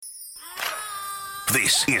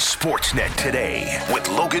This is Sportsnet Today with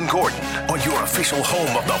Logan Gordon on your official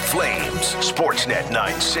home of the Flames. Sportsnet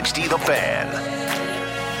 960 The Fan.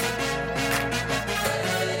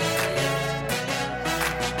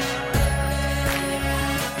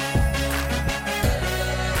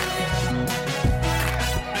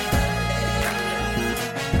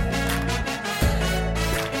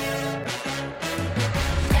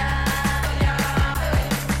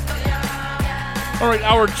 All right,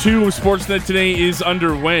 hour two of Sportsnet Today is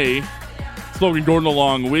underway. It's Logan Gordon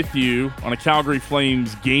along with you on a Calgary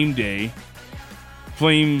Flames game day.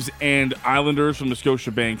 Flames and Islanders from the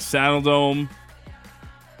Scotiabank Saddledome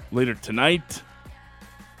later tonight.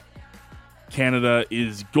 Canada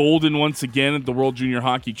is golden once again at the World Junior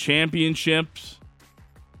Hockey Championships.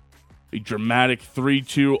 A dramatic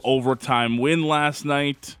 3-2 overtime win last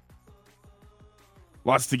night.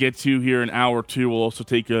 Lots to get to here in hour two. We'll also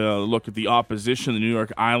take a look at the opposition, the New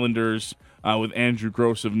York Islanders, with Andrew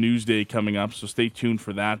Gross of Newsday coming up, so stay tuned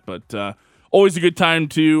for that. But always a good time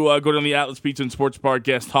to go down the Atlas Pizza and Sports Bar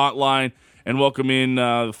guest hotline and welcome in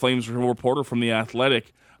the Flames reporter from The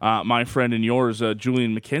Athletic, my friend and yours,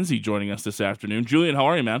 Julian McKenzie, joining us this afternoon. Julian, how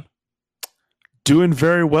are you, man? Doing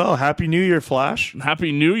very well. Happy New Year, Flash.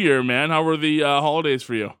 Happy New Year, man. How were the holidays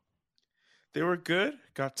for you? They were good.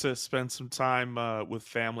 Got to spend some time with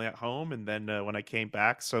family at home, and then when I came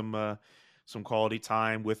back, some quality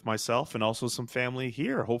time with myself and also some family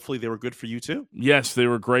here. Hopefully, they were good for you too. Yes, they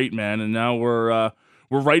were great, man. And now we're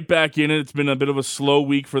right back in it. It's been a bit of a slow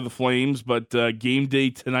week for the Flames, but game day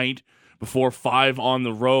tonight before 5 on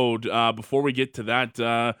the road. Before we get to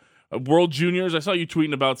that, World Juniors, I saw you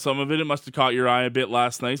tweeting about some of it. It must have caught your eye a bit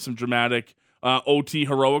last night. Some dramatic OT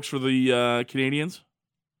heroics for the Canadians.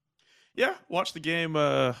 Yeah, watched the game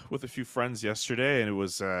with a few friends yesterday, and it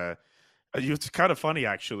was kind of funny,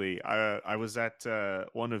 actually. I was at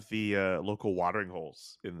one of the local watering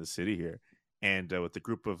holes in the city here, and with the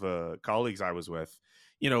group of colleagues I was with,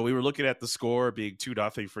 we were looking at the score being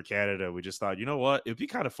 2-0 for Canada. We just thought, you know what? It'd be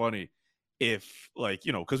kind of funny if,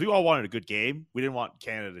 because we all wanted a good game. We didn't want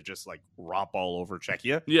Canada to just, romp all over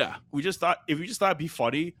Czechia. Yeah. We just thought it'd be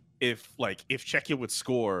funny if Czechia would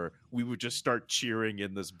score, we would just start cheering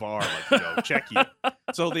in this bar, Czechia.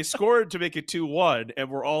 So they scored to make it 2-1,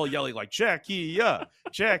 and we're all yelling Czechia,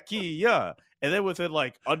 Czechia. And then within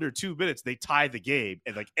under 2 minutes, they tied the game,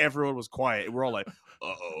 and everyone was quiet, and we're all like,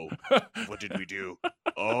 uh-oh, what did we do?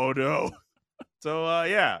 Oh no. So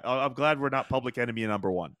I'm glad we're not public enemy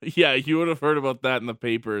number one. Yeah, you would have heard about that in the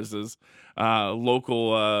papers as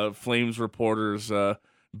local Flames reporters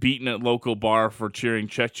beaten at local bar for cheering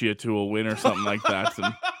Czechia to a win or something like that.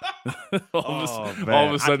 And all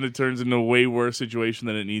of a sudden it turns into a way worse situation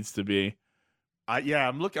than it needs to be. I'm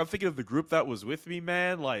thinking of the group that was with me,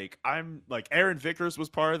 man. Aaron Vickers was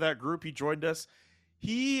part of that group. He joined us.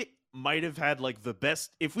 He might have had the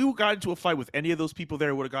best. If we got into a fight with any of those people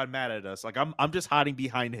there, would have gotten mad at us. I'm just hiding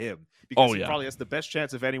behind him because he probably has the best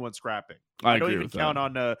chance of anyone scrapping. I don't even count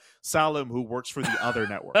on Salim, who works for the other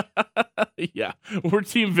network. Yeah, we're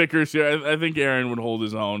Team Vickers here. I think Aaron would hold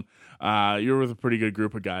his own. You were with a pretty good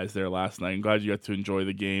group of guys there last night. I'm glad you got to enjoy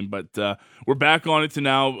the game. But we're back on it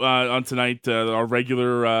on tonight, our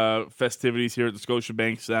regular festivities here at the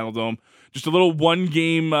Scotiabank Saddledome. Just a little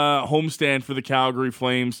one-game homestand for the Calgary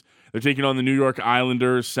Flames. They're taking on the New York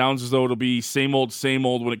Islanders. Sounds as though it'll be same old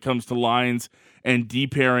when it comes to lines and D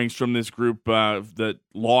pairings from this group that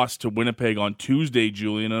lost to Winnipeg on Tuesday,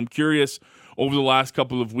 Julian. I'm curious, over the last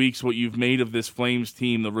couple of weeks, what you've made of this Flames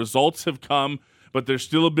team. The results have come, but there's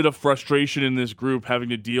still a bit of frustration in this group having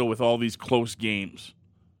to deal with all these close games.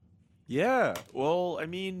 Yeah, well, I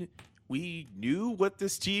mean, we knew what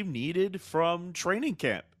this team needed from training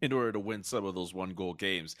camp in order to win some of those one-goal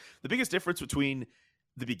games. The biggest difference between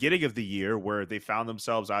the beginning of the year, where they found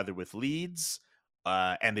themselves either with leads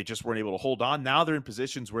and they just weren't able to hold on. Now they're in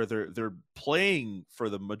positions where they're playing for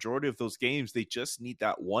the majority of those games. They just need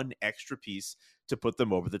that one extra piece to put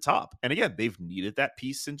them over the top. And again, they've needed that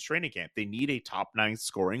piece since training camp. They need a top 9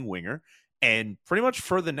 scoring winger, and pretty much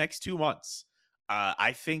for the next 2 months.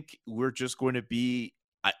 I think we're just going to be,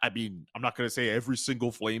 I mean, I'm not going to say every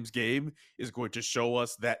single Flames game is going to show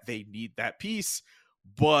us that they need that piece,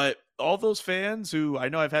 but all those fans who I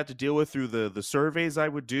know I've had to deal with through the surveys I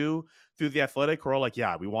would do through The Athletic are all like,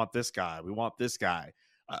 yeah, we want this guy. We want this guy.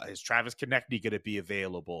 Is Travis Konecny going to be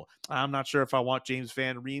available? I'm not sure if I want James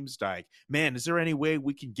Van Riemsdyk. Man, is there any way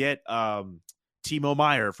we can get Timo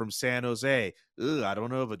Meier from San Jose? I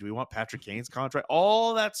don't know, but do we want Patrick Kane's contract?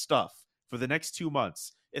 All that stuff for the next 2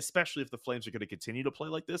 months, especially if the Flames are going to continue to play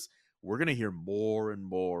like this. We're going to hear more and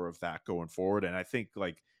more of that going forward. And I think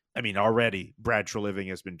I mean, already Brad Treliving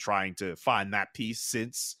has been trying to find that piece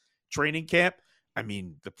since training camp. I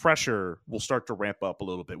mean, the pressure will start to ramp up a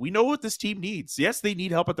little bit. We know what this team needs. Yes, they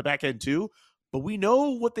need help at the back end too, but we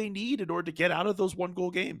know what they need in order to get out of those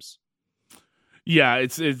 1-goal games. Yeah,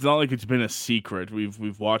 it's not like it's been a secret.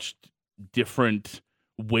 We've watched different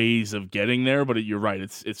ways of getting there, but you're right.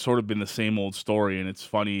 It's sort of been the same old story, and it's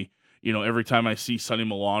funny. Every time I see Sonny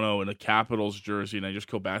Milano in a Capitals jersey, and I just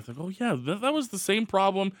go back like, oh yeah, that was the same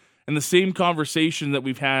problem and the same conversation that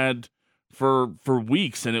we've had for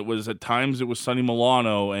weeks. And it was at times it was Sonny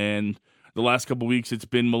Milano, and the last couple of weeks it's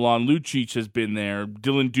been Milan Lucic has been there.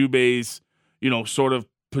 Dylan Dubé's, sort of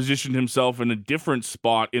positioned himself in a different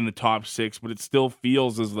spot in the top 6, but it still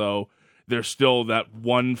feels as though they're still that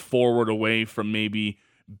one forward away from maybe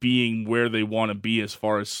being where they want to be as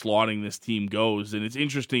far as slotting this team goes. And it's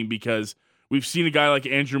interesting because we've seen a guy like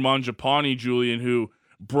Andrew Mangiapane, Julian, who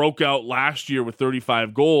broke out last year with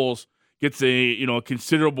 35 goals, gets a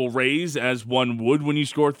considerable raise, as one would when you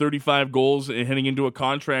score 35 goals and heading into a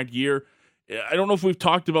contract year. I don't know if we've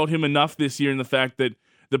talked about him enough this year, and the fact that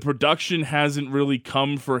the production hasn't really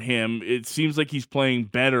come for him. It seems like he's playing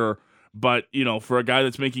better, but for a guy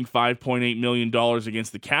that's making $5.8 million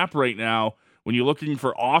against the cap right now, when you're looking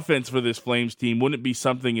for offense for this Flames team, wouldn't it be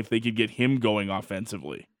something if they could get him going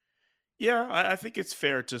offensively? Yeah, I think it's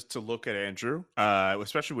fair just to look at Andrew,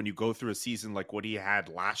 especially when you go through a season like what he had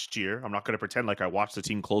last year. I'm not going to pretend like I watched the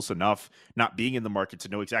team close enough, not being in the market, to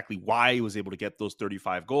know exactly why he was able to get those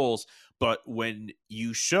 35 goals. But when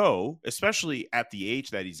you show, especially at the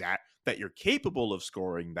age that he's at, that you're capable of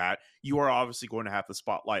scoring that, you are obviously going to have the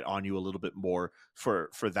spotlight on you a little bit more for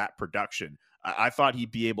that production. I thought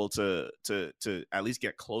he'd be able to at least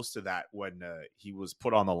get close to that when he was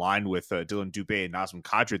put on the line with Dylan Dubé and Nazem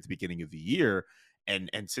Kadri at the beginning of the year, and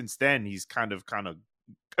since then he's kind of.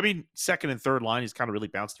 I mean, second and third line, he's kind of really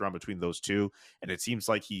bounced around between those two, and it seems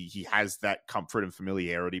like he has that comfort and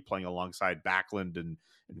familiarity playing alongside Backlund and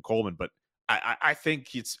Coleman. But I think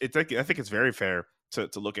I think it's very fair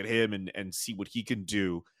to look at him and see what he can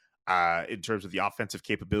do in terms of the offensive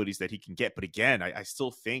capabilities that he can get. But again, I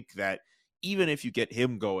still think that even if you get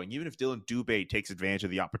him going, even if Dylan Dubé takes advantage of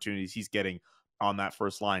the opportunities he's getting on that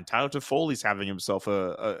first line, Tyler Toffoli's having himself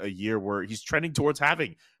a year where he's trending towards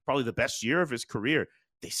having probably the best year of his career.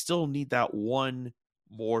 They still need that one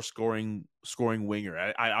more scoring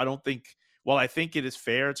winger. I don't think. Well, I think it is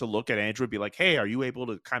fair to look at Andrew and be like, hey, are you able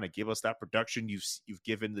to kind of give us that production you've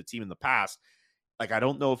given the team in the past? Like, I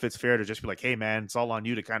don't know if it's fair to just be like, hey, man, it's all on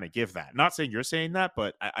you to kind of give that. Not saying you're saying that,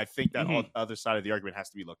 but I think that other side of the argument has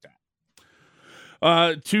to be looked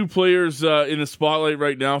at. Two players in the spotlight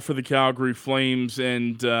right now for the Calgary Flames,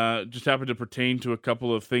 and just happen to pertain to a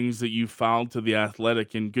couple of things that you found to The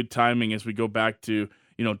Athletic, and good timing as we go back to,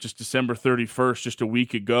 just December 31st, just a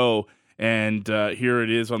week ago, and here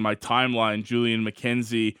it is on my timeline, Julian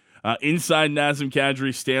McKenzie, inside Nazem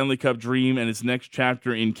Kadri's Stanley Cup dream and his next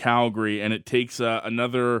chapter in Calgary, and it takes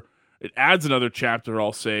it adds another chapter,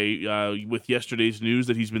 I'll say, with yesterday's news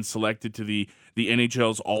that he's been selected to the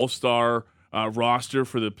NHL's All-Star roster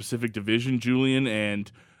for the Pacific Division, Julian.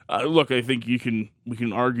 And look, I think we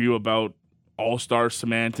can argue about All-Star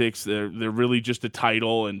semantics. They're really just a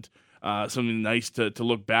title and something nice to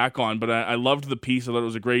look back on. But I loved the piece. I thought it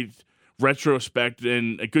was a great retrospect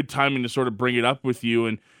and a good timing to sort of bring it up with you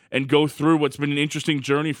and go through what's been an interesting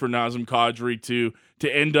journey for Nazem Kadri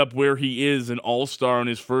to end up where he is, an All-Star in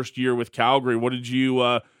his first year with Calgary. What did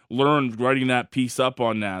you learn writing that piece up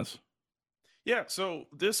on Naz? Yeah, so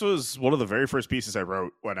this was one of the very first pieces I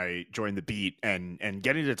wrote when I joined the beat, and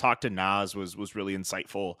getting to talk to Naz was really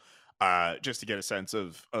insightful, just to get a sense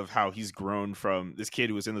of how he's grown from this kid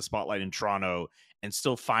who was in the spotlight in Toronto and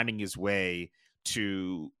still finding his way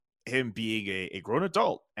to him being a grown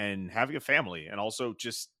adult and having a family, and also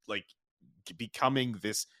just like becoming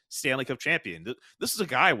this Stanley Cup champion. This is a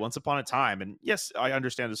guy once upon a time, and yes, I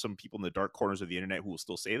understand there's some people in the dark corners of the internet who will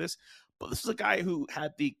still say this, but this is a guy who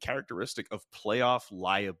had the characteristic of playoff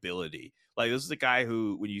liability. Like, this is a guy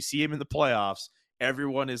who, when you see him in the playoffs,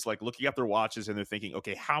 everyone is like looking at their watches and they're thinking,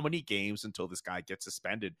 okay, how many games until this guy gets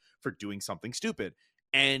suspended for doing something stupid?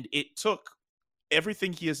 And it took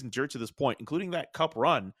everything he has endured to this point, including that cup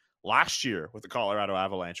run last year with the Colorado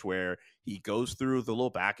Avalanche, where he goes through the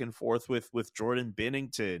little back and forth with Jordan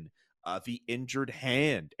Binnington, the injured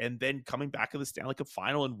hand, and then coming back to the Stanley Cup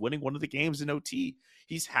final and winning one of the games in OT.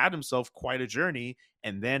 He's had himself quite a journey,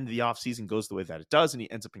 and then the offseason goes the way that it does, and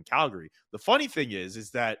he ends up in Calgary. The funny thing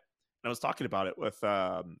is that, and I was talking about it with,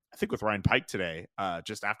 I think with Ryan Pike today,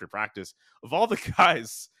 just after practice, of all the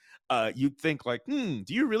guys you'd think like, do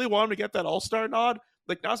you really want him to get that All-Star nod?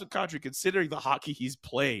 like Nazem Kadri, considering the hockey he's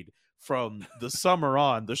played from the summer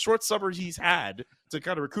on, the short summers he's had to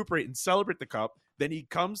kind of recuperate and celebrate the cup, then he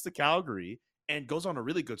comes to Calgary and goes on a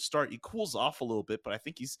really good start. He cools off a little bit, but I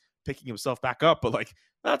think he's picking himself back up. But like,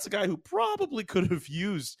 that's a guy who probably could have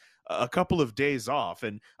used a couple of days off.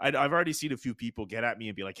 And I've already seen a few people get at me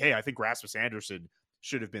and be like, hey, I think Rasmus Andersson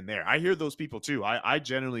should have been there. I hear those people too. I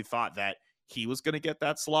genuinely thought that he was going to get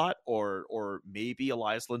that slot, or maybe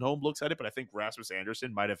Elias Lindholm looks at it, but I think Rasmus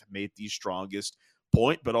Andersson might have made the strongest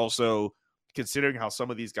point. But also, considering how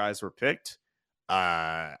some of these guys were picked,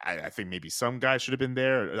 I think maybe some guys should have been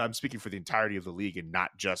there. I'm speaking for the entirety of the league and not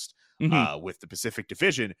just with the Pacific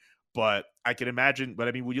Division. But I can imagine. But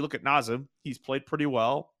I mean, when you look at Nazem, he's played pretty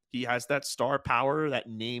well. He has that star power, that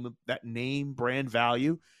name brand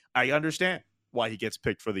value. I understand why he gets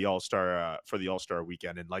picked for the All-Star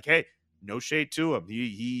weekend. And like, hey, no shade to him.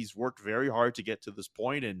 He's worked very hard to get to this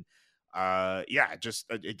point. And just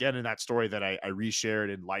again, in that story that I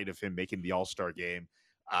reshared in light of him making the All-Star game,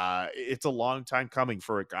 it's a long time coming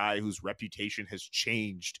for a guy whose reputation has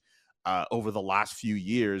changed over the last few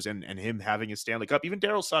years, and him having a Stanley Cup. Even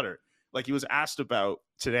Daryl Sutter, like, he was asked about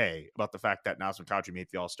today about the fact that Nazem Kadri made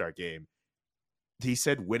the All-Star game. He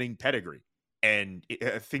said winning pedigree. And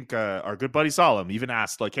I think our good buddy Solemn even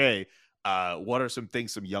asked, like, hey, what are some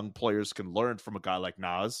things some young players can learn from a guy like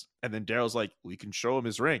Naz? And then Daryl's like, we can show him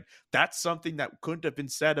his ring. That's something that couldn't have been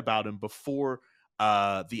said about him before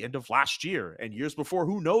the end of last year and years before.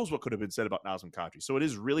 Who knows what could have been said about Nazem Kadri. So it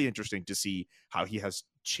is really interesting to see how he has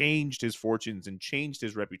changed his fortunes and changed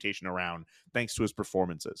his reputation around thanks to his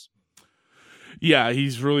performances. Yeah,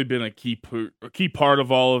 he's really been a key part of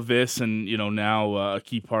all of this, and now a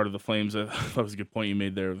key part of the Flames. That was a good point you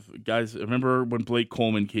made there, guys. Remember when Blake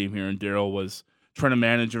Coleman came here and Daryl was trying to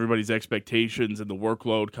manage everybody's expectations and the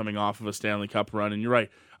workload coming off of a Stanley Cup run? And you're right.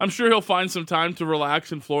 I'm sure he'll find some time to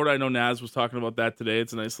relax in Florida. I know Naz was talking about that today.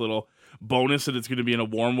 It's a nice little bonus that it's going to be in a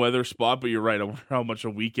warm weather spot. But you're right. I wonder how much a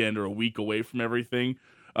weekend or a week away from everything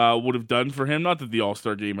would have done for him. Not that the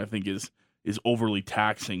All-Star game, I think, is overly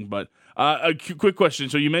taxing. But a quick question.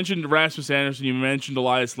 So you mentioned Rasmus Andersson, you mentioned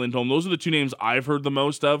Elias Lindholm. Those are the two names I've heard the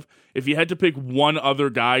most of. If you had to pick one other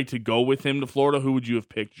guy to go with him to Florida, who would you have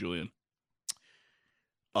picked, Julian?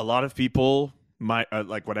 A lot of people might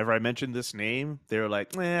like, whenever I mentioned this name, they're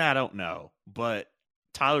like, I don't know. But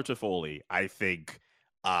Tyler Toffoli, I think,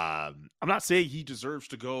 I'm not saying he deserves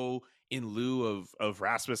to go in lieu of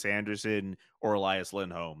Rasmus Andersson or Elias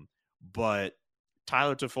Lindholm, but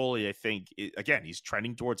Tyler Toffoli, I think, again, he's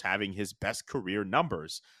trending towards having his best career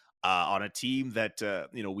numbers on a team that,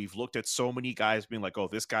 we've looked at so many guys being like, oh,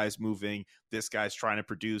 this guy's moving, this guy's trying to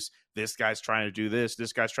produce, this guy's trying to do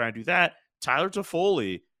this guy's trying to do that. Tyler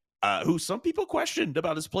Toffoli, who some people questioned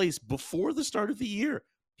about his place before the start of the year,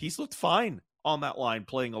 he's looked fine on that line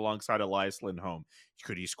playing alongside Elias Lindholm.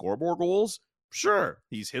 Could he score more goals? Sure.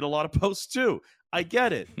 He's hit a lot of posts too. I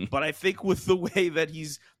get it. But I think with the way that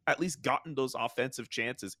he's at least gotten those offensive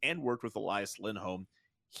chances and worked with Elias Lindholm,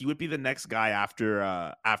 he would be the next guy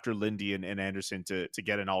after Lindy and Anderson to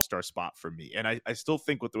get an all-star spot for me. And I still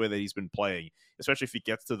think with the way that he's been playing, especially if he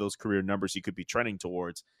gets to those career numbers he could be trending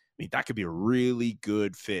towards, I mean, that could be a really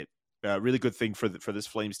good fit, really good thing for this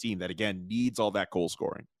Flames team that, again, needs all that goal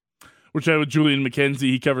scoring. We're chatting with Julian McKenzie.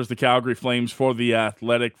 He covers the Calgary Flames for the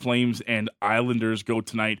Athletic. Flames and Islanders go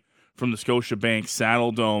tonight from the Scotiabank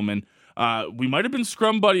Saddledome. And we might have been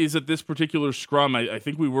scrum buddies at this particular scrum. I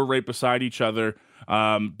think we were right beside each other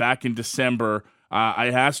back in December. I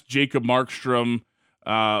asked Jacob Markstrom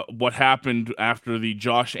what happened after the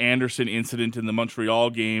Josh Anderson incident in the Montreal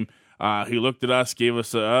game. He looked at us, gave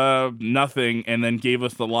us nothing, and then gave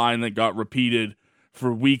us the line that got repeated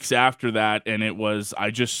for weeks after that, and it was,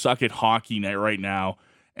 I just suck at hockey right now.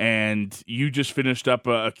 And you just finished up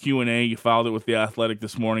a Q&A. You filed it with The Athletic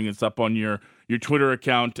this morning. It's up on your Twitter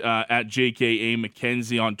account at JKA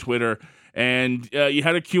McKenzie on Twitter. And you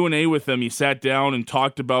had a Q&A with him. You sat down and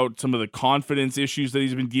talked about some of the confidence issues that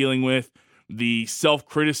he's been dealing with, the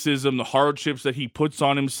self-criticism, the hardships that he puts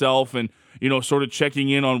on himself, and sort of checking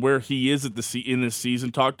in on where he is in this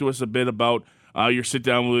season. Talk to us a bit about your sit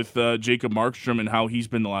down with Jacob Markstrom and how he's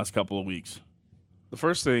been the last couple of weeks. The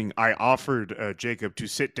first thing, I offered Jacob to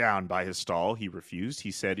sit down by his stall. He refused.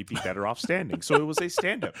 He said he'd be better off standing. So it was a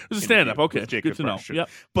stand-up. It was a stand-up. Okay, good to know. Yep.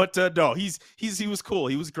 But no, he was cool.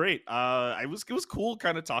 He was great. It was cool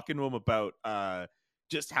kind of talking to him about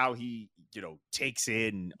just how he takes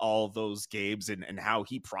in all those games and how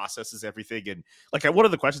he processes everything. And like, one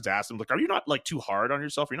of the questions I asked him, like, are you not like too hard on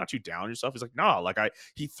yourself? Are you not too down on yourself? He's like, no. Like,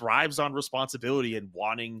 he thrives on responsibility and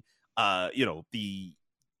wanting the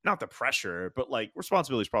not the pressure, but like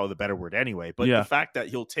responsibility is probably the better word anyway. But Yeah. the fact that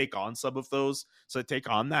he'll take on some of those, so take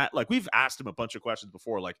on that, like we've asked him a bunch of questions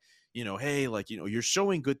before, like, hey, like, you're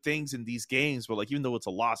showing good things in these games, but like, even though it's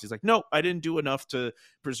a loss, he's like, no, I didn't do enough to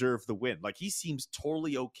preserve the win. Like, he seems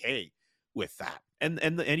totally okay with that. And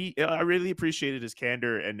I really appreciated his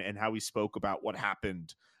candor and how he spoke about what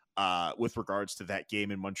happened with regards to that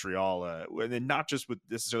game in Montreal, and then not just with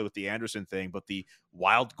necessarily with the Anderson thing, but the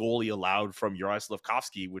wild goal he allowed from Juraj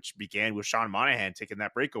Slafkovsky, which began with Sean Monahan taking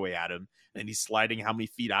that breakaway at him, and he's sliding how many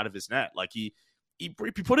feet out of his net. Like he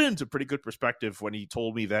put it into pretty good perspective when he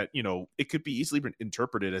told me that it could be easily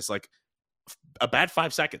interpreted as like a bad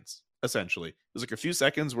 5 seconds. Essentially, there's like a few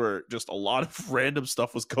seconds where just a lot of random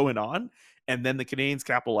stuff was going on, and then the Canadiens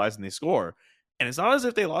capitalize and they score. And it's not as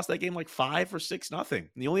if they lost that game like 5 or 6-0.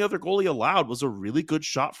 The only other goal he allowed was a really good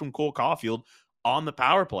shot from Cole Caulfield on the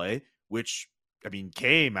power play, which, I mean,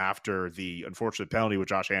 came after the unfortunate penalty with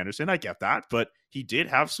Josh Anderson. I get that, but he did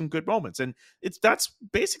have some good moments. And that's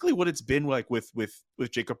basically what it's been like with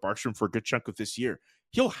Jacob Markstrom for a good chunk of this year.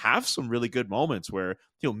 He'll have some really good moments where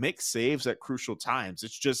he'll make saves at crucial times.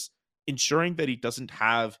 It's just ensuring that he doesn't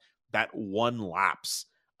have that one lapse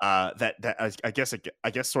that I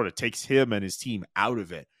guess sort of takes him and his team out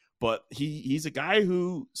of it. But he's a guy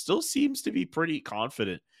who still seems to be pretty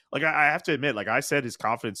confident. Like I have to admit, like I said, his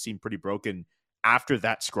confidence seemed pretty broken after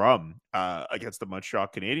that scrum against the Montreal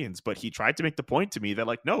Canadiens. But he tried to make the point to me that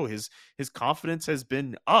like, no, his confidence has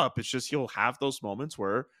been up. It's just he'll have those moments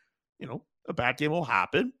where a bad game will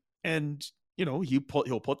happen, and he'll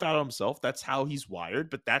put that on himself. That's how he's wired.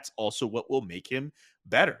 But that's also what will make him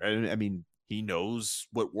better. And I mean, he knows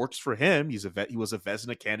what works for him. He was a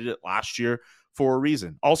Vezina candidate last year for a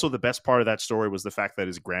reason. Also, the best part of that story was the fact that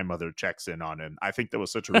his grandmother checks in on him. I think that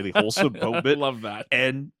was such a really wholesome moment. Love that.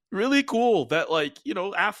 And really cool that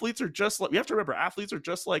athletes are just like, we have to remember, athletes are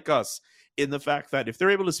just like us in the fact that if they're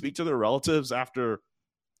able to speak to their relatives after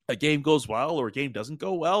a game goes well or a game doesn't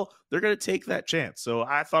go well, they're going to take that chance. So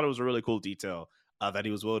I thought it was a really cool detail that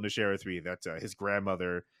he was willing to share with me, that his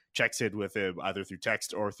grandmother checks in with him either through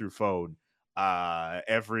text or through phone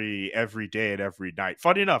every day and every night.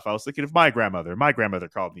 Funny enough, I was thinking of my grandmother. My grandmother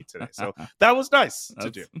called me today, so that was nice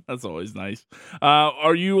to do. That's always nice.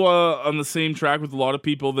 Are you on the same track with a lot of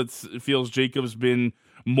people that feels Jacob's been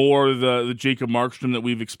more the Jacob Markstrom that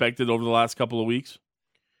we've expected over the last couple of weeks?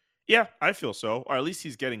 Yeah, I feel so, or at least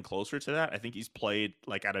he's getting closer to that. I think he's played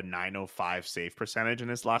like at a .905 save percentage in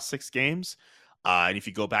his last 6 games, and if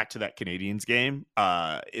you go back to that Canadiens game,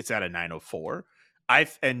 it's at a .904. I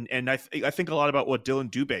think a lot about what Dylan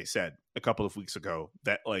Dubé said a couple of weeks ago,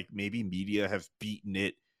 that like maybe media have beaten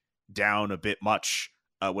it down a bit much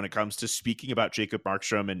when it comes to speaking about Jacob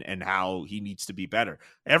Markstrom and how he needs to be better.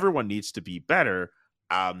 Everyone needs to be better,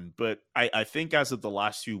 but I think as of the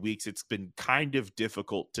last few weeks, it's been kind of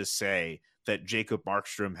difficult to say that Jacob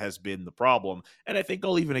Markstrom has been the problem. And I think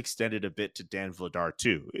I'll even extend it a bit to Dan Vladar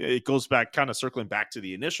too. It goes back, kind of circling back to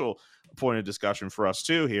the initial point of discussion for us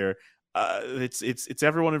too here. It's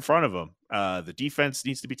everyone in front of them. The defense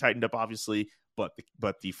needs to be tightened up, obviously, but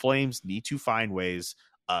the Flames need to find ways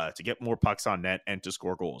to get more pucks on net and to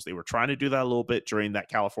score goals. They were trying to do that a little bit during that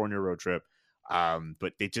California road trip,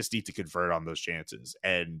 but they just need to convert on those chances.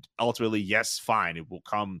 And ultimately, yes, fine, it will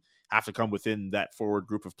have to come within that forward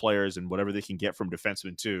group of players and whatever they can get from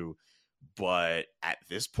defensemen too. But at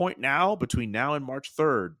this point now, between now and March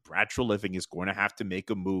 3rd, Brad Treliving is going to have to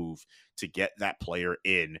make a move to get that player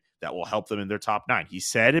in that will help them in their top 9. He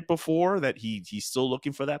said it before that he's still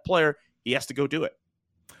looking for that player. He has to go do it.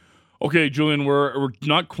 Okay, Julian, we're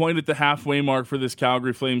not quite at the halfway mark for this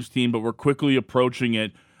Calgary Flames team, but we're quickly approaching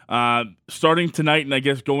it. Starting tonight, and I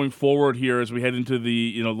guess going forward here as we head into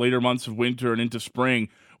the later months of winter and into spring,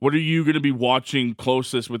 what are you going to be watching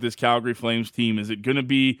closest with this Calgary Flames team? Is it going to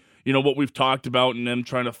be what we've talked about and them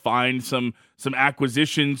trying to find some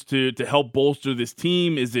acquisitions to help bolster this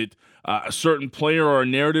team? Is it a certain player or a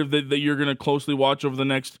narrative that you're going to closely watch over the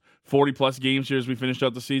next 40-plus games here as we finish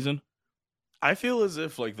out the season? I feel as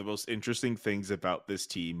if like the most interesting things about this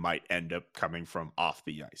team might end up coming from off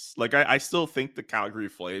the ice. Like I still think the Calgary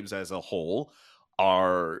Flames as a whole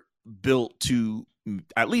are built to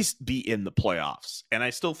at least be in the playoffs. And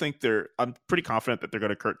I still think I'm pretty confident that they're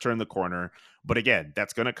going to turn the corner. But again,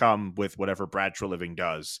 that's going to come with whatever Brad Treliving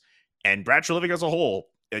does. And Brad Treliving as a whole,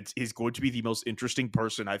 he's going to be the most interesting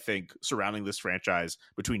person, I think, surrounding this franchise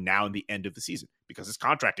between now and the end of the season, because his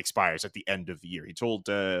contract expires at the end of the year. He told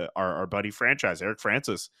our buddy franchise, Eric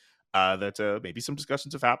Francis, that maybe some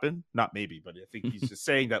discussions have happened. Not maybe, but I think he's just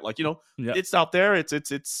saying that, It's out there.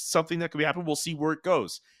 It's something that could be happening. We'll see where it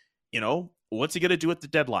goes. What's he going to do at the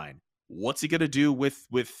deadline? What's he going to do with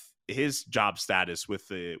his job status with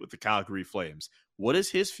the Calgary Flames? What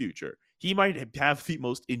is his future? He might have the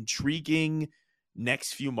most intriguing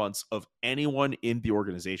next few months of anyone in the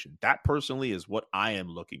organization. That personally is what I am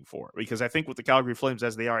looking for, because I think with the Calgary Flames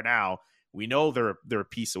as they are now, we know they're a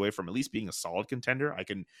piece away from at least being a solid contender.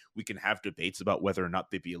 We can have debates about whether or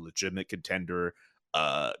not they'd be a legitimate contender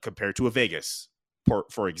compared to a Vegas,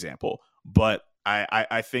 for example. But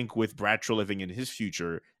I think with Brad Treliving and his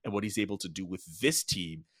future and what he's able to do with this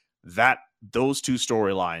team, that those two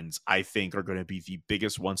storylines I think are going to be the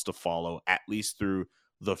biggest ones to follow, at least through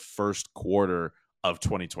the first quarter of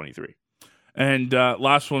 2023. And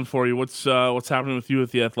last one for you. What's happening with you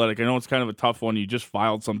at The Athletic? I know it's kind of a tough one. You just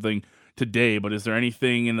filed something today, but is there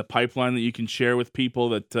anything in the pipeline that you can share with people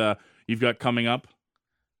that you've got coming up?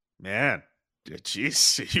 Man,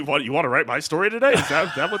 jeez, you want to write my story today? Is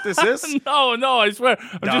that what this is? No, I swear.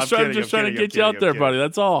 I'm just trying to get you out there, buddy.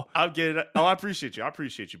 That's all. I'm getting. Oh, I appreciate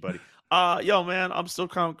you, buddy. Yo, man, I'm still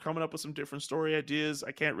coming up with some different story ideas.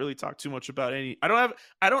 I can't really talk too much about any. I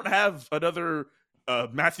don't have another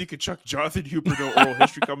Matthew Tkachuk, Jonathan Huberdeau oral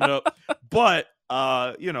history coming up, but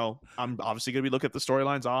I'm obviously going to be looking at the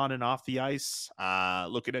storylines on and off the ice,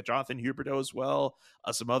 looking at Jonathan Huberdeau as well,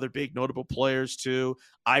 some other big notable players too.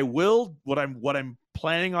 I will what I'm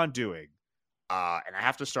planning on doing, and I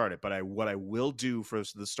have to start it, but what I will do for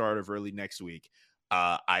the start of early next week.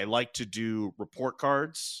 I like to do report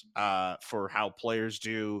cards for how players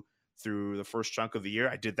do through the first chunk of the year.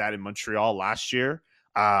 I did that in Montreal last year.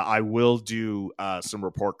 I will do some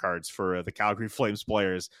report cards for the Calgary Flames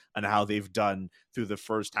players and how they've done through the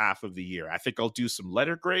first half of the year. I think I'll do some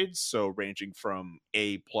letter grades, so ranging from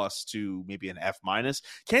A+ to maybe an F-.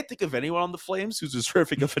 Can't think of anyone on the Flames who's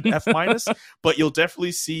deserving of an F-, but you'll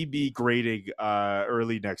definitely see me grading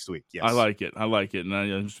early next week. Yes, I like it, and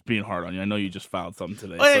I'm just being hard on you. I know you just filed something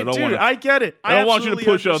today. Hey, so I get it. I don't want you to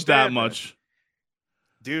push up that much.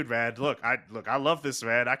 Dude, man, I love this,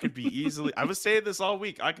 man. I could be easily. I was saying this all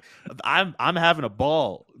week. I'm having a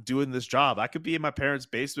ball doing this job. I could be in my parents'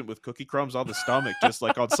 basement with cookie crumbs on the stomach, just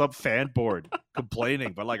like on some fan board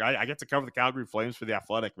complaining. But I get to cover the Calgary Flames for The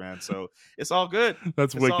Athletic, man. So it's all good.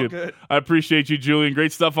 That's it's wicked. All good. I appreciate you, Julian.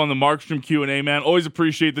 Great stuff on the Markstrom Q&A, man. Always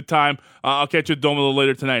appreciate the time. I'll catch you at Dome a little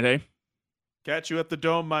later tonight. Hey, catch you at the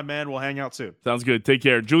Dome, my man. We'll hang out soon. Sounds good. Take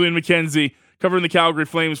care, Julian McKenzie, covering the Calgary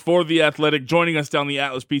Flames for The Athletic, joining us down the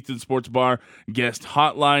Atlas Pizza and Sports Bar guest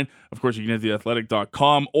hotline. Of course, you can hit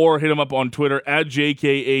theathletic.com or hit him up on Twitter at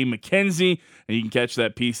JKA McKenzie, and you can catch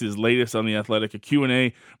that piece, his latest on The Athletic, a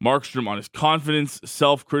Q&A, Markstrom on his confidence,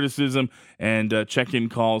 self-criticism, and check-in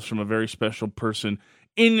calls from a very special person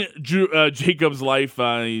in Jacob's life.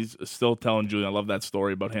 He's still telling Julian, I love that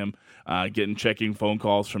story about him getting checking phone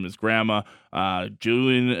calls from his grandma.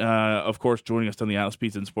 Julian, of course, joining us on the Atlas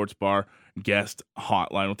Pizza and Sports Bar guest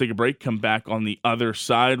hotline. We'll take a break, come back on the other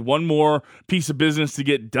side. One more piece of business to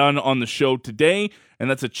get done on the show today, and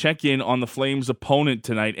that's a check-in on the Flames' opponent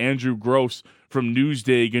tonight. Andrew Gross from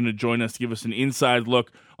Newsday going to join us to give us an inside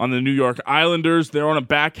look on the New York Islanders. They're on a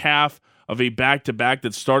back half of a back-to-back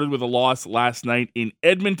that started with a loss last night in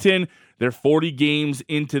Edmonton. They're 40 games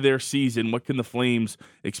into their season. What can the Flames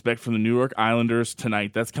expect from the New York Islanders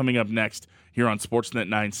tonight? That's coming up next here on Sportsnet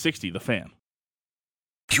 960, The Fan.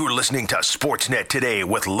 You're listening to Sportsnet Today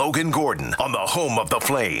with Logan Gordon on the home of the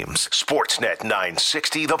Flames. Sportsnet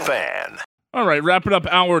 960, The Fan. All right, wrapping up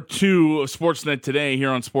hour 2 of Sportsnet Today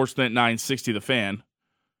here on Sportsnet 960, The Fan.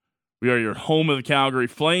 We are your home of the Calgary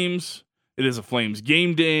Flames. It is a Flames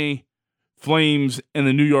game day. Flames and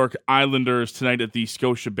the New York Islanders tonight at the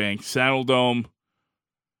Scotiabank Saddledome.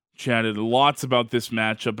 Chatted lots about this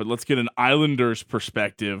matchup, but let's get an Islanders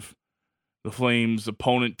perspective. The Flames'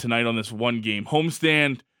 opponent tonight on this one-game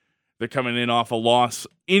homestand. They're coming in off a loss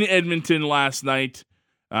in Edmonton last night.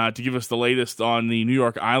 To give us the latest on the New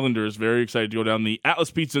York Islanders, very excited to go down the Atlas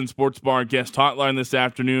Pizza and Sports Bar guest hotline this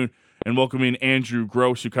afternoon and welcome in Andrew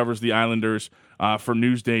Gross, who covers the Islanders for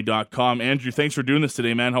Newsday.com. Andrew, thanks for doing this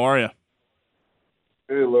today, man. How are you?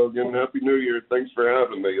 Hey, Logan. Happy New Year. Thanks for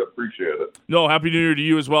having me. I appreciate it. No, Happy New Year to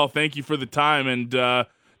you as well. Thank you for the time. And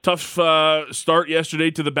tough start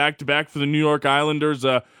yesterday to the back-to-back for the New York Islanders.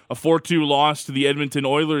 A 4-2 loss to the Edmonton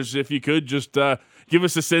Oilers. If you could, just give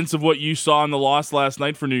us a sense of what you saw in the loss last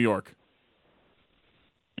night for New York.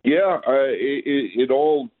 Yeah, it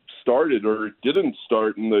all started, or it didn't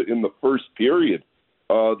start in the first period.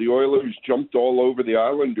 The Oilers jumped all over the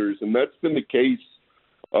Islanders, and that's been the case.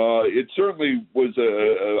 It certainly was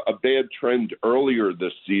a bad trend earlier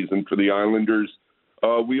this season for the Islanders.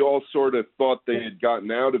 We all sort of thought they had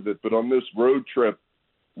gotten out of it, but on this road trip,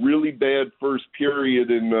 really bad first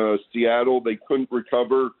period in Seattle. They couldn't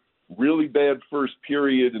recover really bad first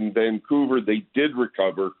period in Vancouver. They did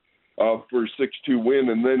recover for a 6-2 win.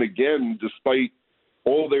 And then again, despite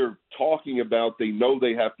all they're talking about, they know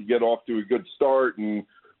they have to get off to a good start and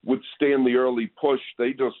withstand the early push.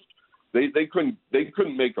 They couldn't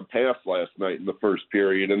make a pass last night in the first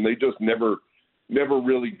period, and they just never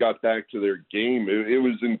really got back to their game. It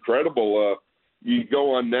was incredible. You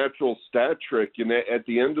go on Natural Stat Trick, and at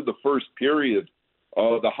the end of the first period,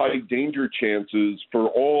 the high danger chances for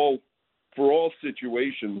all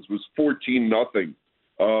situations was 14-0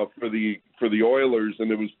 for the Oilers, and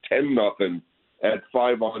it was 10-0 at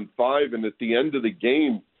 5-on-5. And at the end of the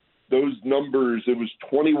game, those numbers, it was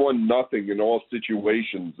 21-0 in all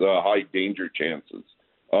situations, high danger chances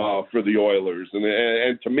for the Oilers.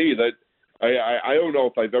 And to me, that I don't know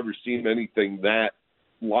if I've ever seen anything that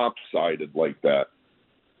lopsided like that.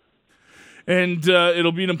 And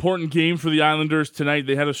it'll be an important game for the Islanders tonight.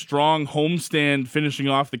 They had a strong homestand finishing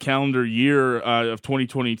off the calendar year of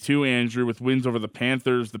 2022, Andrew, with wins over the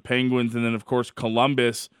Panthers, the Penguins, and then, of course,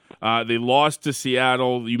 Columbus. They lost to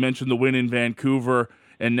Seattle. You mentioned the win in Vancouver,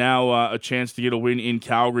 and now a chance to get a win in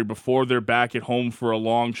Calgary before they're back at home for a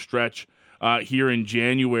long stretch here in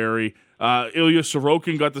January. Ilya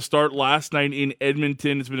Sorokin got the start last night in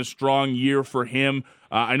Edmonton. It's been a strong year for him.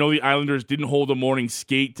 I know the Islanders didn't hold a morning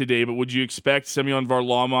skate today, but would you expect Semyon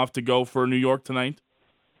Varlamov to go for New York tonight?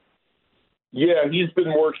 Yeah, he's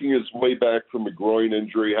been working his way back from a groin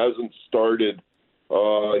injury. Hasn't started.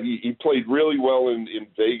 He played really well in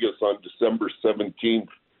Vegas on December 17th,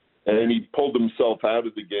 and he pulled himself out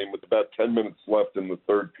of the game with about 10 minutes left in the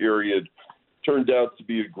third period. Turned out to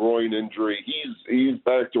be a groin injury. He's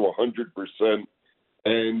back to 100%.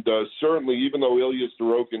 And certainly, even though Ilya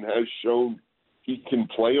Sorokin has shown he can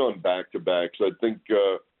play on back-to-backs, I think,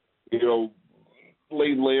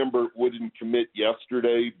 Lane Lambert wouldn't commit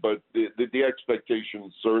yesterday, but the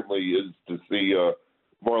expectation certainly is to see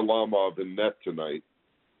Varlamov in net tonight.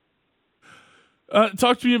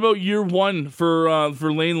 Talk to me about year one for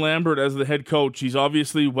Lane Lambert as the head coach. He's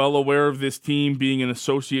obviously well aware of this team, being an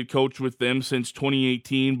associate coach with them since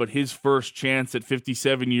 2018, but his first chance at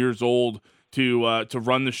 57 years old to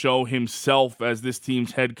run the show himself as this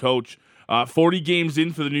team's head coach. 40 games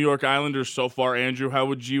in for the New York Islanders so far. Andrew, how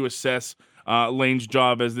would you assess Lane's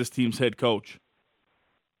job as this team's head coach?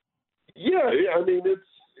 Yeah, I mean,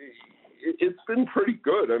 it's been pretty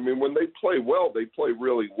good. I mean, when they play well, they play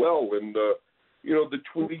really well. And, the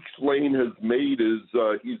tweaks Lane has made is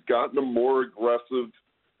he's gotten them more aggressive.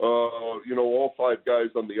 All five guys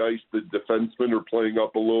on the ice, the defensemen are playing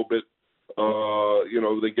up a little bit.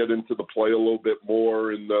 They get into the play a little bit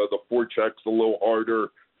more, and the forecheck's a little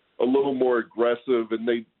harder, a little more aggressive, and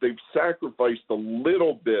they've sacrificed a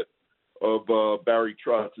little bit of Barry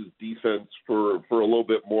Trotz's defense for a little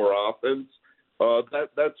bit more offense.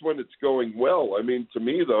 That's when it's going well. I mean, to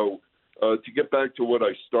me, though, to get back to what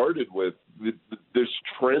I started with, this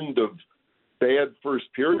trend of bad first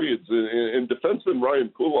periods, and defenseman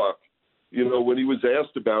Ryan Kulak, when he was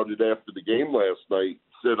asked about it after the game last night,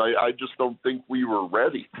 said, I just don't think we were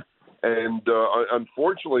ready. And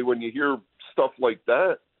unfortunately, when you hear stuff like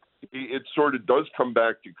that, it sort of does come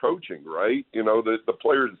back to coaching, right? The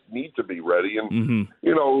players need to be ready. And,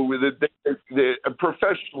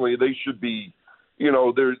 professionally, they should be,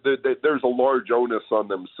 there's a large onus on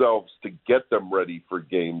themselves to get them ready for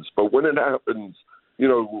games. But when it happens,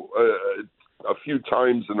 a few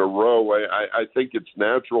times in a row, I think it's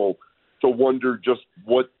natural to wonder just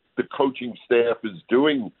what the coaching staff is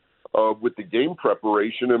doing with the game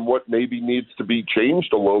preparation and what maybe needs to be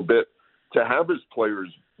changed a little bit to have his players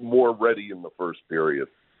more ready in the first period.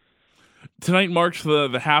 Tonight marks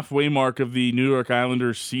the halfway mark of the New York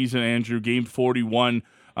Islanders season, Andrew. Game 41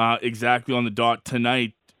 exactly on the dot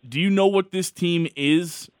tonight. Do you know what this team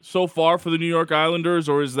is so far for the New York Islanders,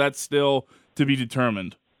 or is that still to be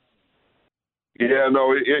determined? Yeah,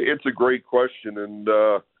 no, it's a great question, and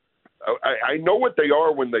I know what they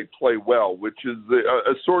are when they play well, which is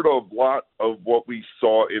a sort of lot of what we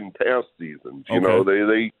saw in past seasons.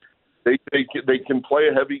 Okay. They can play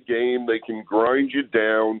a heavy game. They can grind you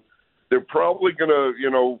down. They're probably gonna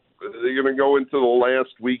go into the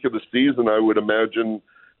last week of the season, I would imagine,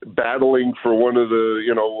 battling for one of the,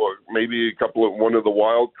 maybe one of the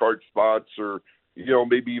wild card spots, or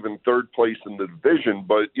maybe even third place in the division.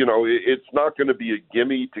 But it's not going to be a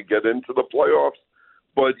gimme to get into the playoffs.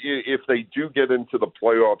 But if they do get into the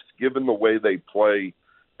playoffs, given the way they play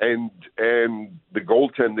and the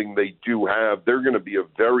goaltending they do have, they're going to be a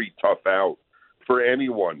very tough out for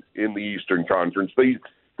anyone in the Eastern Conference.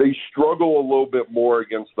 They struggle a little bit more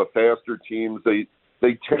against the faster teams. They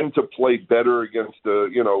tend to play better against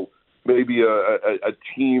maybe a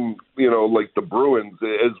team, like the Bruins,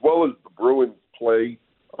 as well as the Bruins play.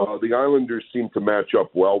 The Islanders seem to match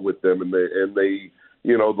up well with them, and they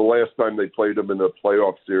the last time they played them in a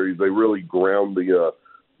playoff series, they really ground the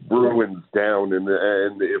Bruins down, and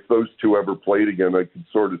if those two ever played again, I could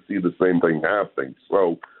sort of see the same thing happening.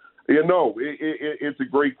 So, it's a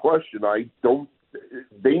great question.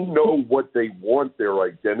 They know what they want their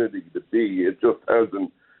identity to be. It just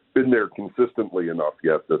hasn't been there consistently enough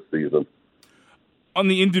yet this season. On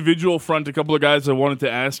the individual front, a couple of guys I wanted to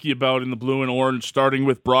ask you about in the blue and orange, starting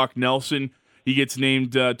with Brock Nelson. He gets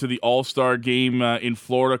named to the All-Star game in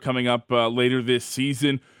Florida coming up later this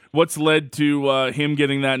season. What's led to him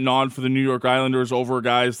getting that nod for the New York Islanders over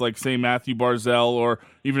guys like, say, Matthew Barzal or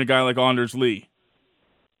even a guy like Anders Lee?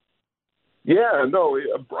 Yeah, no,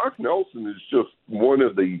 Brock Nelson is just one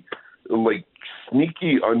of the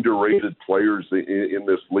sneaky underrated players in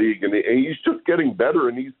this league, and he's just getting better,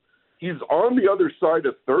 and he's on the other side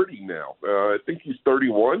of 30 now. I think he's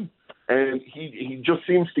 31, and he just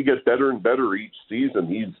seems to get better and better each season.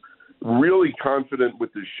 He's really confident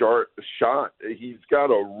with his shot. He's got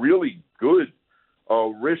a really good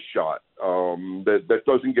wrist shot that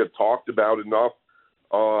doesn't get talked about enough.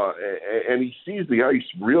 And he sees the ice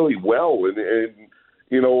really well, and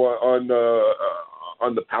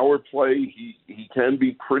on the power play, he can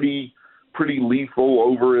be pretty lethal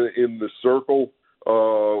over in the circle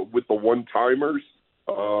with the one-timers,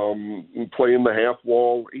 playing the half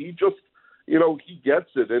wall. He just, he gets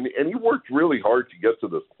it, and he worked really hard to get to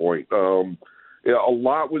this point. A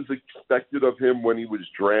lot was expected of him when he was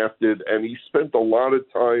drafted, and he spent a lot of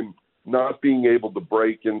time not being able to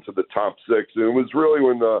break into the top six. And it was really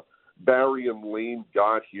when Barry and Lane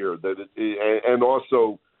got here and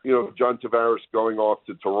also, John Tavares going off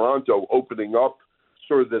to Toronto, opening up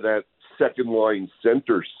sort of that second line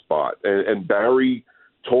center spot. And Barry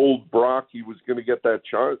told Brock he was going to get that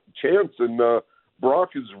chance. And Brock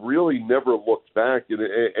has really never looked back.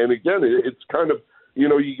 And again, it's kind of,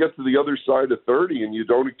 you get to the other side of 30 and you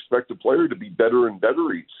don't expect a player to be better and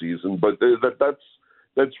better each season. But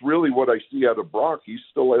that's really what I see out of Brock. He's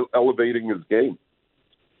still elevating his game.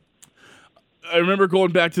 I remember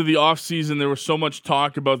going back to the offseason, there was so much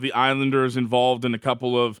talk about the Islanders involved in a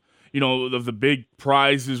couple of, of the big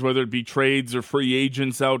prizes, whether it be trades or free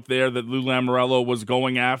agents out there that Lou Lamoriello was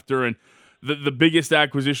going after. And the biggest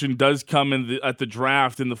acquisition does come at the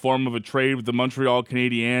draft in the form of a trade with the Montreal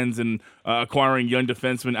Canadiens and acquiring young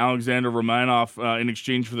defenseman Alexander Romanov in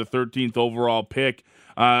exchange for the 13th overall pick.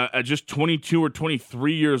 At just 22 or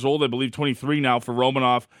 23 years old, I believe 23 now for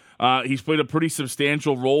Romanov, he's played a pretty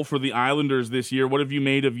substantial role for the Islanders this year. What have you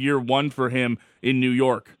made of year one for him in New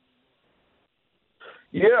York?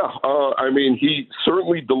 Yeah, he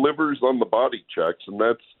certainly delivers on the body checks, and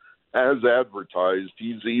that's as advertised.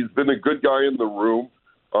 He's been a good guy in the room.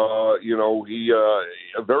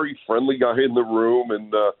 A very friendly guy in the room,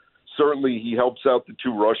 and certainly he helps out the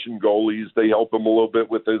two Russian goalies. They help him a little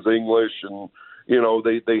bit with his English, and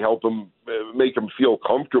they help him, make him feel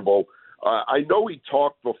comfortable. I know he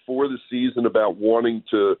talked before the season about wanting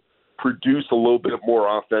to produce a little bit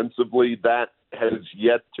more offensively. That has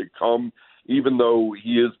yet to come, even though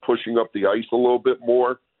he is pushing up the ice a little bit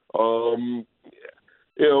more.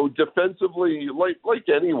 Defensively, like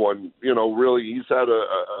anyone, really, he's had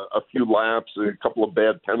a few laps, a couple of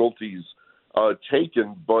bad penalties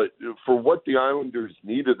taken. But for what the Islanders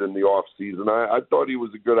needed in the offseason, I thought he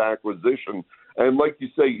was a good acquisition. And like you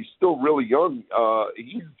say, he's still really young.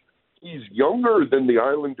 He's younger than the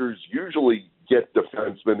Islanders usually get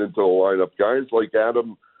defensemen into the lineup. Guys like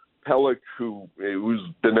Adam Pelech, who's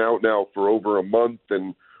been out now for over a month,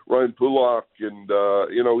 and Ryan Pulock, and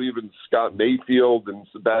even Scott Mayfield and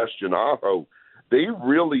Sebastian Aho, they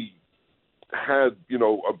really had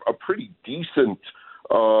a pretty decent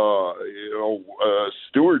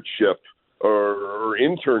stewardship or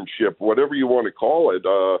internship, whatever you want to call it.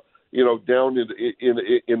 Down in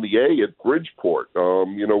the A at Bridgeport,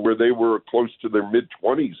 where they were close to their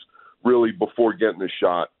mid-20s, really, before getting a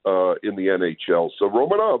shot in the NHL. So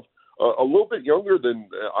Romanov, a little bit younger than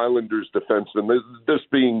Islanders defenseman, this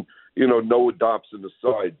being, Noah Dobson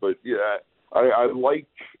aside. But, yeah, I like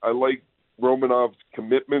Romanov's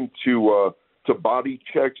commitment to body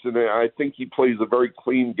checks, and I think he plays a very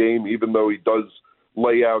clean game, even though he does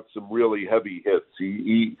lay out some really heavy hits.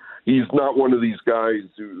 He's not one of these guys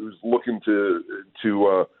who's looking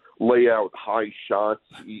to lay out high shots.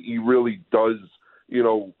 He really does.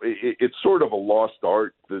 It's sort of a lost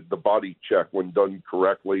art, the body check when done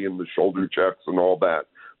correctly, and the shoulder checks and all that.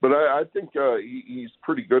 But I think he's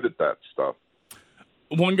pretty good at that stuff.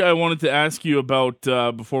 One guy I wanted to ask you about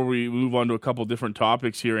before we move on to a couple different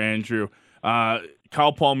topics here, Andrew.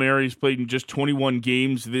 Kyle Palmieri's played in just 21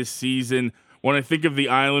 games this season. When I think of the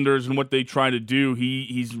Islanders and what they try to do,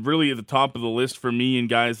 he's really at the top of the list for me and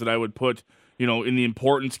guys that I would put, in the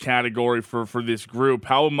importance category for this group.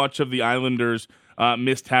 How much of the Islanders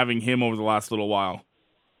missed having him over the last little while?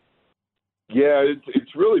 Yeah,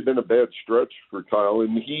 it's really been a bad stretch for Kyle,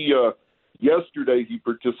 and he yesterday he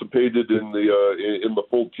participated in the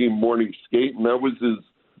full team morning skate, and that was his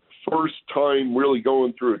first time really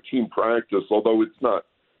going through a team practice. Although it's not,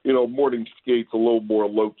 morning skate's a little more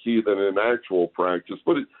low key than an actual practice,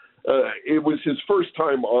 but it was his first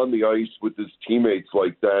time on the ice with his teammates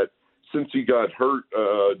like that since he got hurt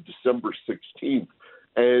December 16th,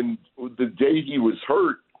 and the day he was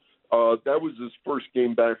hurt. That was his first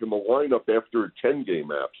game back in the lineup after a 10-game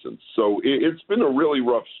absence. So it's been a really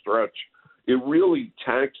rough stretch. It really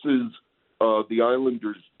taxes the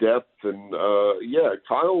Islanders' depth. And,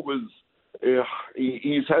 Kyle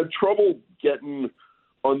he's had trouble getting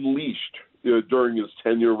unleashed during his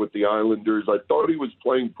tenure with the Islanders. I thought he was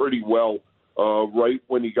playing pretty well right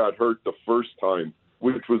when he got hurt the first time,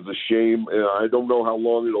 which was a shame. I don't know how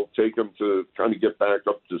long it'll take him to kind of get back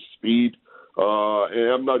up to speed.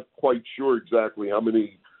 And I'm not quite sure exactly how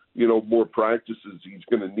many, more practices he's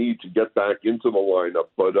going to need to get back into the lineup.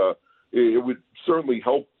 But it would certainly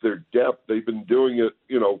help their depth. They've been doing it,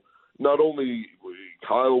 not only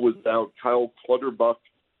Kyle was out, Kyle Clutterbuck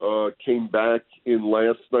came back in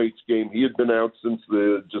last night's game. He had been out since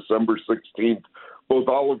the December 16th. Both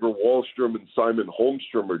Oliver Wahlstrom and Simon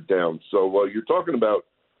Holmstrom are down. So you're talking about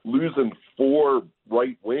losing 4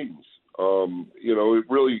 right wings. It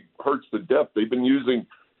really hurts the depth. They've been using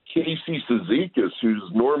Casey Cizikas, who's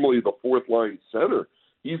normally the fourth-line center.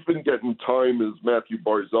 He's been getting time as Matthew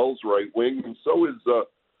Barzal's right wing, and so is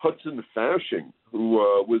Hudson Fasching, who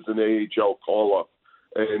was an AHL call-up.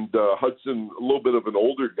 And Hudson, a little bit of an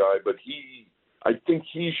older guy, but I think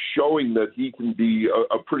he's showing that he can be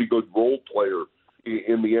a pretty good role player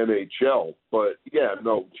in the NHL. But,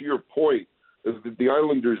 to your point, the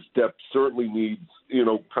Islanders' depth certainly needs,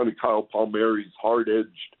 kind of Kyle Palmieri's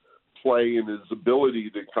hard-edged play and his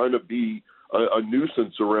ability to kind of be a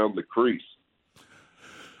nuisance around the crease.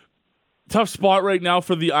 Tough spot right now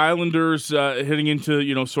for the Islanders heading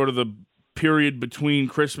into, sort of the period between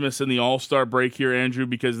Christmas and the All-Star break here, Andrew,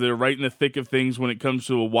 because they're right in the thick of things when it comes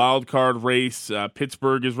to a wild card race.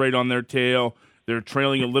 Pittsburgh is right on their tail. They're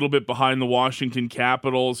trailing a little bit behind the Washington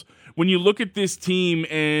Capitals. When you look at this team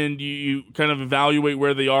and you kind of evaluate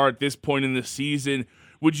where they are at this point in the season,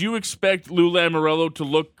 would you expect Lou Lamoriello to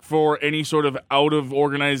look for any sort of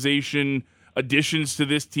out-of-organization additions to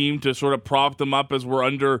this team to sort of prop them up as we're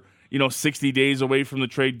under 60 days away from the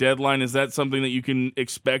trade deadline? Is that something that you can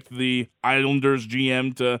expect the Islanders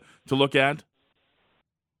GM to look at?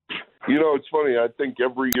 It's funny. I think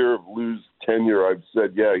every year of Lou's tenure, I've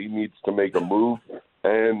said, he needs to make a move.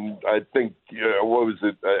 And I think,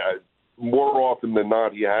 more often than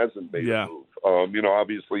not, he hasn't made a move.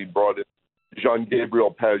 Obviously he brought in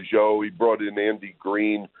Jean-Gabriel Pageau. He brought in Andy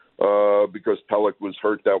Green because Pelech was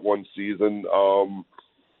hurt that one season.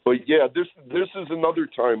 But this is another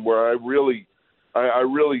time where I really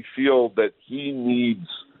feel that he needs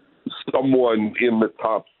someone in the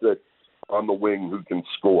top 6 on the wing who can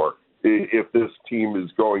score if this team is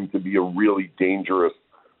going to be a really dangerous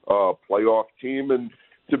playoff team. And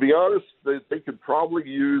to be honest, they could probably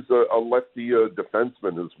use a lefty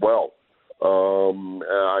defenseman as well.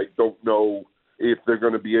 I don't know if they're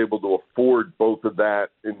going to be able to afford both of that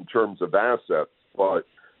in terms of assets, but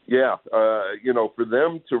for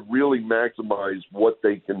them to really maximize what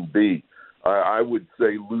they can be, I would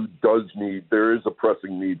say there is a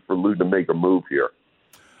pressing need for Lou to make a move here.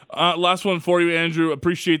 Last one for you, Andrew.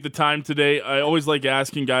 Appreciate the time today. I always like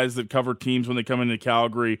asking guys that cover teams when they come into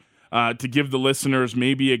Calgary to give the listeners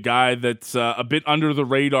maybe a guy that's a bit under the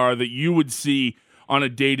radar that you would see on a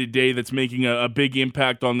day-to-day that's making a big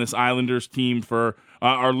impact on this Islanders team for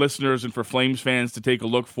our listeners and for Flames fans to take a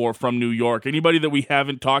look for from New York. Anybody that we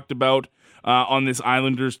haven't talked about on this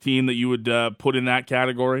Islanders team that you would put in that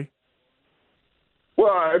category?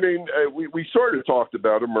 Well, I mean, we sort of talked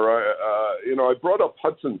about him. I brought up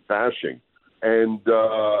Hudson Fasching, and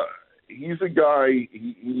he's a guy.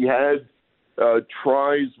 He had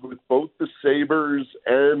tries with both the Sabres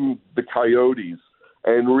and the Coyotes,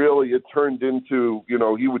 and really it turned into,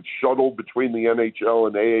 he would shuttle between the NHL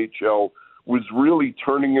and AHL. Was really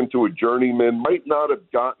turning into a journeyman. Might not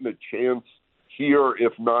have gotten a chance here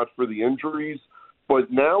if not for the injuries, but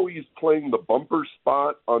now he's playing the bumper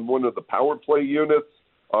spot on one of the power play units.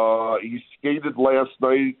 He skated last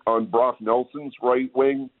night on Brock Nelson's right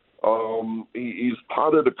wing. He's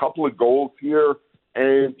potted a couple of goals here,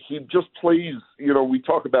 and he just plays, we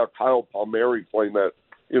talk about Kyle Palmieri playing that,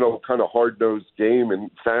 kind of hard-nosed game, and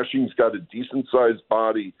Fashing's got a decent-sized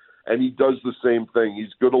body, and he does the same thing.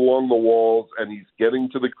 He's good along the walls, and he's getting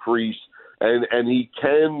to the crease, and he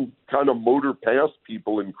can kind of motor past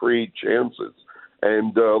people and create chances.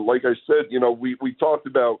 And like I said, we talked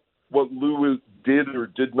about what Lou did or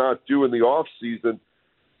did not do in the offseason.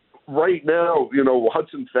 Right now,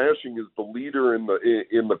 Hudson Fashing is the leader in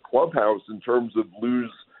the clubhouse in terms of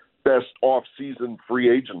Lou's best off-season free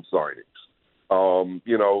agent signings.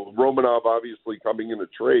 Romanov obviously coming in a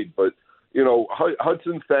trade, but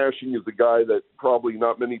Hudson Fashing is a guy that probably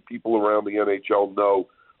not many people around the NHL know.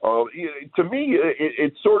 To me,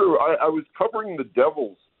 it's sort of I was covering the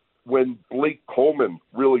Devils when Blake Coleman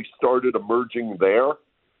really started emerging there,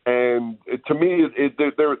 and to me,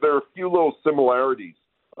 there are a few little similarities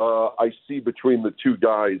I see between the two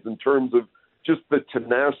guys in terms of just the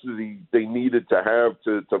tenacity they needed to have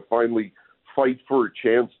to finally fight for a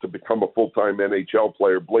chance to become a full-time NHL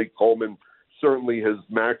player. Blake Coleman certainly has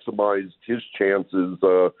maximized his chances,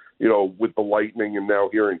 with the Lightning and now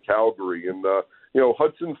here in Calgary. And,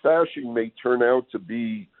 Hudson Fashing may turn out to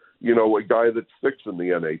be, a guy that sticks in the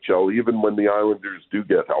NHL, even when the Islanders do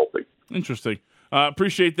get healthy. Interesting.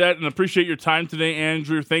 Appreciate that, and appreciate your time today,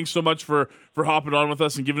 Andrew. Thanks so much for hopping on with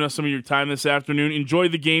us and giving us some of your time this afternoon. Enjoy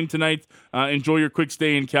the game tonight. Enjoy your quick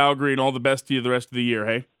stay in Calgary, and all the best to you the rest of the year,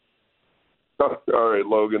 hey? All right,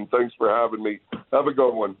 Logan. Thanks for having me. Have a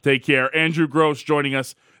good one. Take care. Andrew Gross joining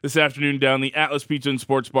us this afternoon down the Atlas Pizza and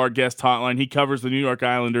Sports Bar guest hotline. He covers the New York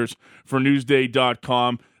Islanders for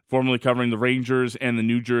Newsday.com, formerly covering the Rangers and the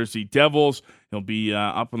New Jersey Devils. He'll be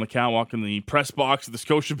up on the catwalk in the press box at the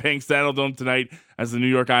Scotiabank Saddledome tonight as the New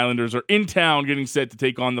York Islanders are in town getting set to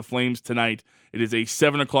take on the Flames tonight. It is a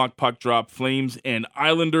 7 o'clock puck drop, Flames and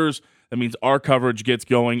Islanders. That means our coverage gets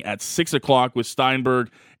going at 6 o'clock with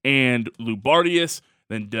Steinberg and Lou Bardius.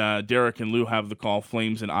 Then Derek and Lou have the call,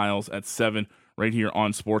 Flames and Isles at 7 right here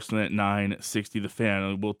on Sportsnet 960 The Fan.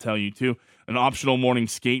 And we'll tell you, too, an optional morning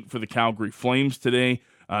skate for the Calgary Flames today.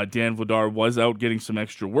 Dan Vladar was out getting some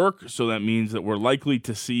extra work, so that means that we're likely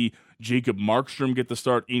to see Jacob Markstrom get the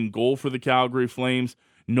start in goal for the Calgary Flames.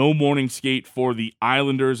 No morning skate for the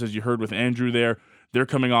Islanders, as you heard with Andrew there. They're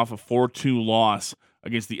coming off a 4-2 loss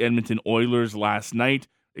against the Edmonton Oilers last night,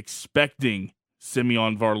 expecting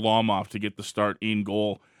Semyon Varlamov to get the start in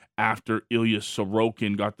goal after Ilya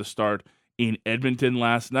Sorokin got the start in Edmonton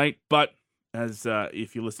last night. But as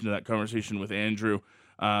if you listen to that conversation with Andrew,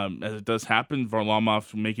 as it does happen,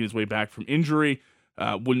 Varlamov making his way back from injury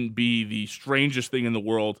wouldn't be the strangest thing in the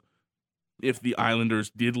world if the Islanders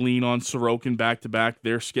did lean on Sorokin back-to-back.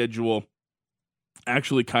 Their schedule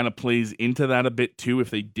actually kind of plays into that a bit too if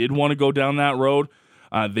they did want to go down that road.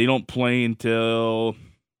 They don't play until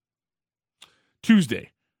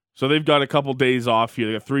Tuesday. So they've got a couple days off here.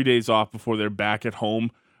 They got 3 days off before they're back at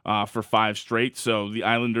home for 5 straight. So the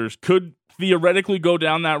Islanders could theoretically go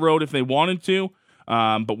down that road if they wanted to.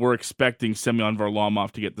 But we're expecting Semyon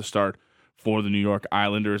Varlamov to get the start for the New York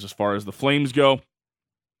Islanders. As far as the Flames go,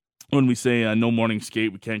 when we say no morning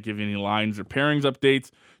skate, we can't give any lines or pairings updates.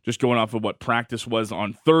 Just going off of what practice was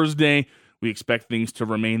on Thursday, we expect things to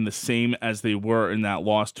remain the same as they were in that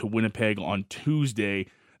loss to Winnipeg on Tuesday.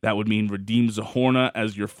 That would mean Radim Zohorna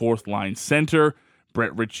as your fourth-line center.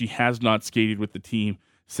 Brett Ritchie has not skated with the team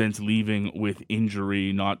since leaving with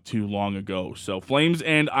injury not too long ago. So Flames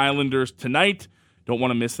and Islanders tonight. Don't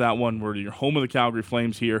want to miss that one. We're your home of the Calgary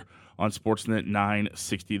Flames here on Sportsnet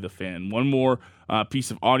 960 The Fan. One more piece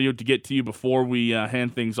of audio to get to you before we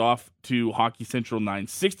hand things off to Hockey Central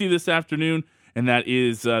 960 this afternoon, and that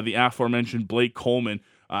is the aforementioned Blake Coleman.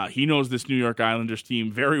 He knows this New York Islanders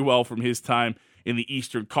team very well from his time in the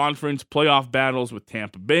Eastern Conference, playoff battles with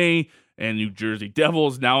Tampa Bay and New Jersey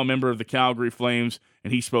Devils, now a member of the Calgary Flames,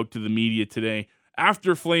 and he spoke to the media today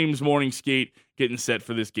after Flames morning skate, getting set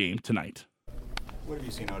for this game tonight. What have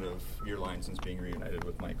you seen out of your line since being reunited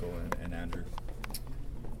with Michael and Andrew?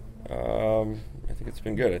 I think it's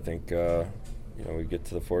been good. I think we get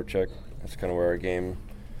to the forecheck. That's kind of where our game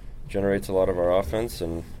generates a lot of our offense,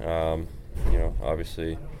 and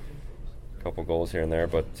obviously a couple goals here and there,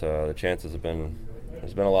 but the chances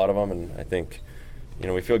there's been a lot of them, and I think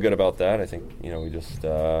we feel good about that. I think we just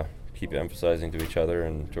keep emphasizing to each other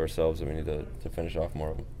and to ourselves that we need to finish off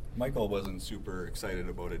more of them. Michael wasn't super excited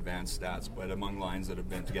about advanced stats, but among lines that have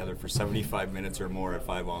been together for 75 minutes or more at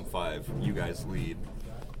 5-on-5, you guys lead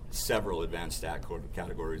several advanced stat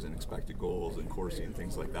categories in expected goals and Corsi and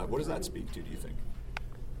things like that. What does that speak to, do you think?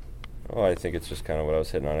 Oh, I think it's just kind of what I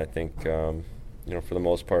was hitting on. I think, you know, for the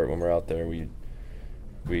most part, when we're out there,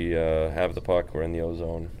 we have the puck, we're in the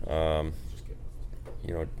O-zone.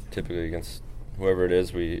 You know, typically against whoever it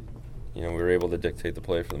is, we were able to dictate the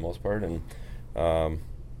play for the most part. And,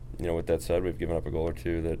 you know, with that said, we've given up a goal or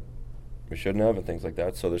two that we shouldn't have and things like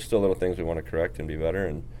that. So there's still little things we want to correct and be better.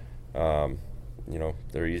 And, you know,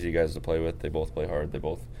 they're easy guys to play with. They both play hard. They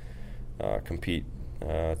both compete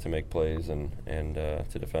to make plays and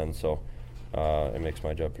to defend. So it makes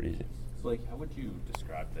my job pretty easy. Blake, how would you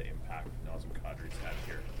describe the impact Nazem Kadri's had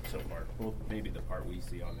here so far? Both maybe the part we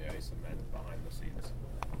see on the ice and then behind the scenes.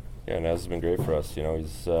 Yeah, Naz has been great for us. You know,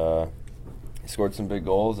 he scored some big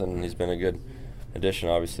goals, and he's been a good addition,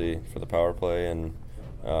 obviously, for the power play, and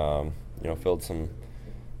you know, filled some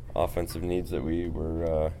offensive needs that we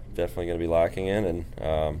were definitely going to be lacking in.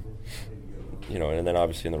 And you know, and then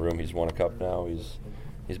obviously in the room, he's won a cup now.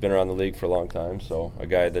 He's been around the league for a long time, so a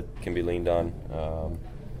guy that can be leaned on.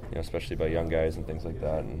 You know, especially by young guys and things like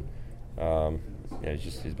that. And yeah,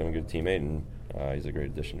 he's been a good teammate, and he's a great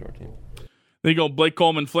addition to our team. There you go, Blake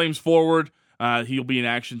Coleman, Flames forward. He'll be in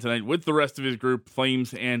action tonight with the rest of his group,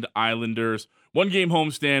 Flames and Islanders. 1 game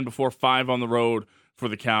homestand before 5 on the road for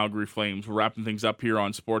the Calgary Flames. We're wrapping things up here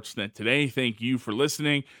on Sportsnet today. Thank you for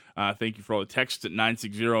listening. Thank you for all the texts at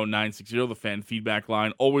 960-960, the fan feedback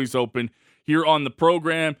line, always open here on the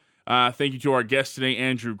program. Thank you to our guest today,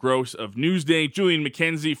 Andrew Gross of Newsday, Julian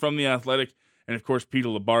McKenzie from The Athletic, and of course Peter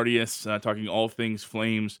Labardius, talking all things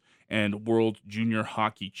Flames and World Junior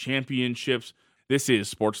Hockey Championships. This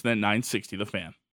is Sportsnet 960, The Fan.